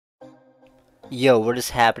Yo, what is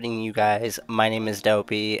happening, you guys? My name is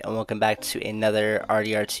Dopey, and welcome back to another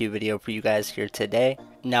RDR2 video for you guys here today.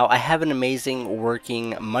 Now, I have an amazing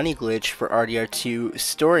working money glitch for RDR2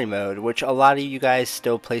 story mode, which a lot of you guys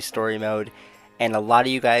still play story mode, and a lot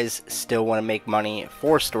of you guys still want to make money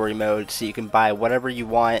for story mode so you can buy whatever you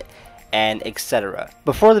want and etc.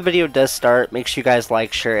 Before the video does start, make sure you guys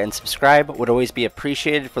like, share, and subscribe. Would always be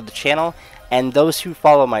appreciated for the channel and those who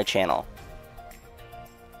follow my channel.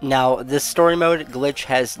 Now, this story mode glitch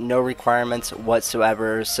has no requirements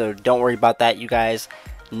whatsoever, so don't worry about that, you guys.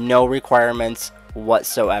 No requirements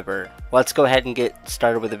whatsoever. Let's go ahead and get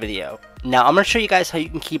started with the video. Now, I'm going to show you guys how you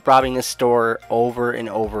can keep robbing this store over and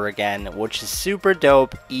over again, which is super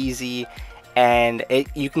dope, easy, and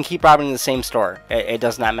you can keep robbing the same store. It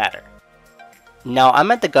does not matter. Now, I'm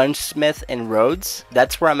at the gunsmith in Rhodes.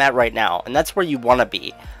 That's where I'm at right now, and that's where you want to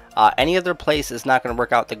be. Any other place is not going to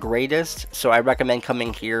work out the greatest, so I recommend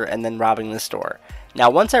coming here and then robbing the store.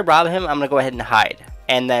 Now, once I rob him, I'm going to go ahead and hide,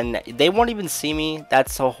 and then they won't even see me.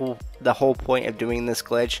 That's the whole point of doing this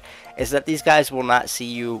glitch, is that these guys will not see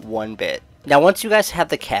you one bit. Now, once you guys have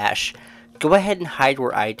the cash, go ahead and hide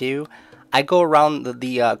where I do. I go around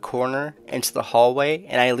the corner into the hallway,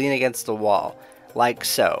 and I lean against the wall, like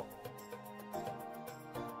so.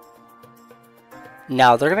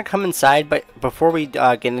 Now, they're going to come inside, but before we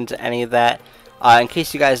get into any of that, in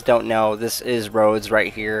case you guys don't know, this is Rhodes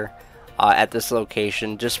right here at this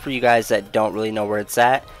location, just for you guys that don't really know where it's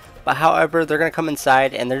at. But however, they're going to come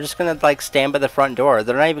inside, and they're just going to like stand by the front door.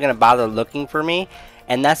 They're not even going to bother looking for me,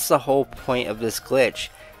 and that's the whole point of this glitch,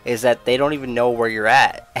 is that they don't even know where you're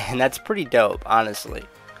at, and that's pretty dope, honestly.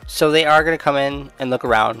 So they are going to come in and look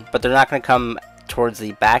around, but they're not going to come towards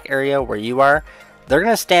the back area where you are. They're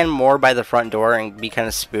going to stand more by the front door and be kind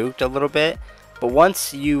of spooked a little bit. But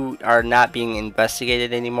once you are not being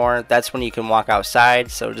investigated anymore, that's when you can walk outside.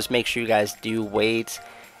 So just make sure you guys do wait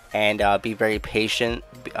and be very patient.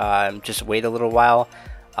 Just wait a little while.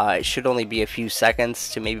 It should only be a few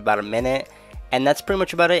seconds to maybe about a minute. And that's pretty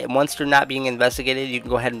much about it. And once you're not being investigated, you can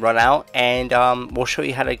go ahead and run out. And we'll show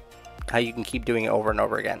you how you can keep doing it over and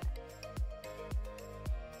over again.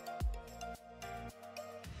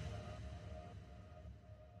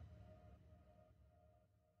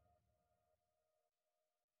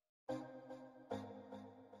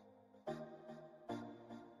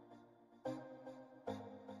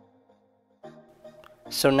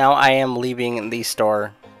 So now I am leaving the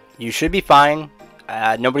store. You should be fine.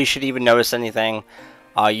 Nobody should even notice anything.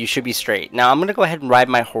 You should be straight. Now I'm going to go ahead and ride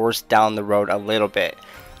my horse down the road a little bit.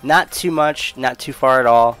 Not too much, not too far at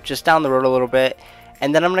all. Just down the road a little bit.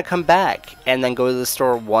 And then I'm going to come back and then go to the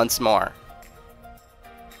store once more.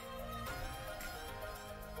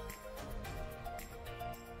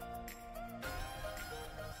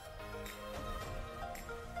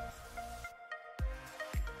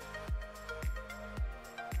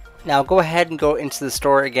 Now go ahead and go into the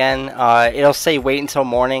store again. It'll say wait until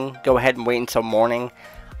morning. Go ahead and wait until morning.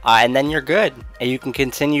 And then you're good. And you can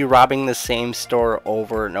continue robbing the same store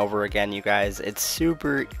over and over again, you guys. It's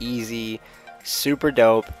super easy, super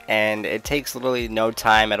dope, and it takes literally no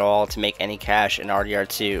time at all to make any cash in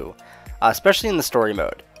RDR2, especially in the story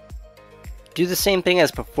mode. Do the same thing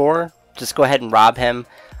as before. Just go ahead and rob him.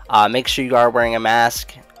 Make sure you are wearing a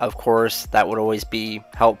mask. Of course, that would always be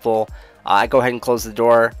helpful. I go ahead and close the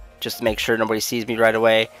door, just to make sure nobody sees me right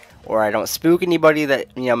away, or I don't spook anybody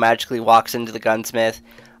that magically walks into the gunsmith.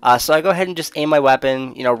 So I go ahead and just aim my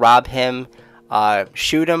weapon, rob him,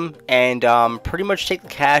 shoot him, and pretty much take the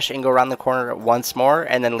cash and go around the corner once more,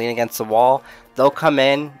 and then lean against the wall. They'll come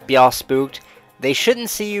in, be all spooked. They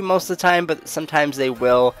shouldn't see you most of the time, but sometimes they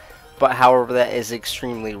will. But however, that is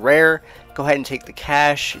extremely rare. Go ahead and take the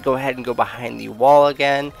cash, go ahead and go behind the wall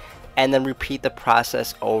again, and then repeat the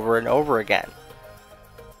process over and over again.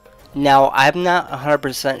 Now, I'm not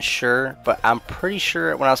 100% sure, but I'm pretty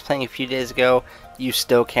sure when I was playing a few days ago, you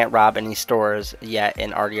still can't rob any stores yet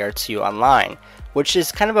in RDR2 online, which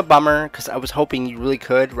is kind of a bummer because I was hoping you really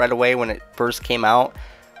could right away when it first came out,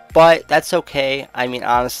 but that's okay. I mean,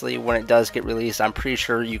 honestly, when it does get released, I'm pretty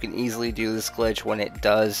sure you can easily do this glitch when it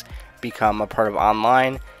does become a part of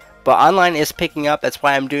online. But online is picking up. That's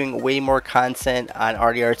why I'm doing way more content on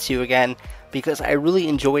RDR2 again, because I really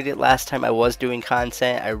enjoyed it last time I was doing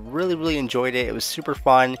content. I really enjoyed it. It was super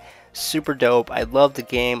fun, super dope. I love the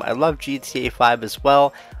game. I love GTA 5 as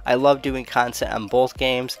well. I love doing content on both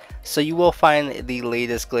games. So you will find the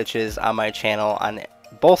latest glitches on my channel on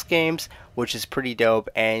both games, which is pretty dope.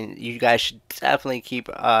 And you guys should definitely keep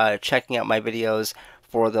checking out my videos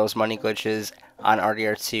for those money glitches on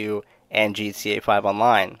RDR2 and GTA 5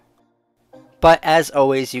 Online. But as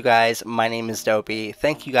always, you guys, my name is Dopey.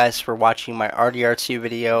 Thank you guys for watching my RDR2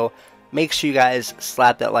 video. Make sure you guys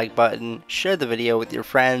slap that like button, share the video with your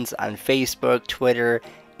friends on Facebook, Twitter,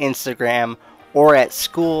 Instagram, or at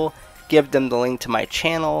school. Give them the link to my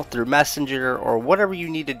channel through Messenger or whatever you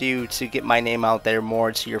need to do to get my name out there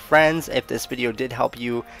more to your friends. If this video did help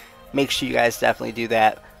you, make sure you guys definitely do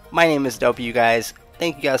that. My name is Dopey, you guys.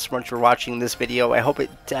 Thank you guys so much for watching this video. I hope it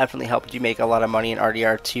definitely helped you make a lot of money in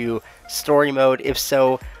RDR2 story mode. If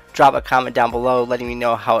so, drop a comment down below letting me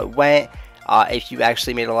know how it went. If you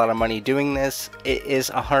actually made a lot of money doing this, it is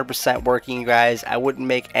 100% working, you guys. I wouldn't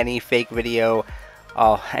make any fake video,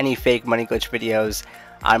 any fake money glitch videos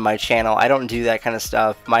on my channel. I don't do that kind of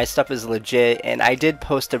stuff. My stuff is legit, and I did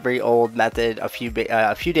post a very old method a few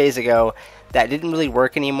days ago that didn't really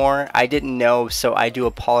work anymore. I didn't know, so I do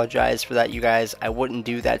apologize for that, you guys. I wouldn't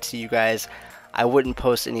do that to you guys. I wouldn't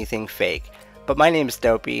post anything fake. But my name is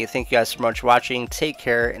Dopey. Thank you guys so much for watching. Take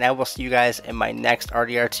care, and I will see you guys in my next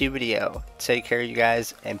RDR2 video. Take care, you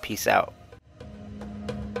guys, and peace out.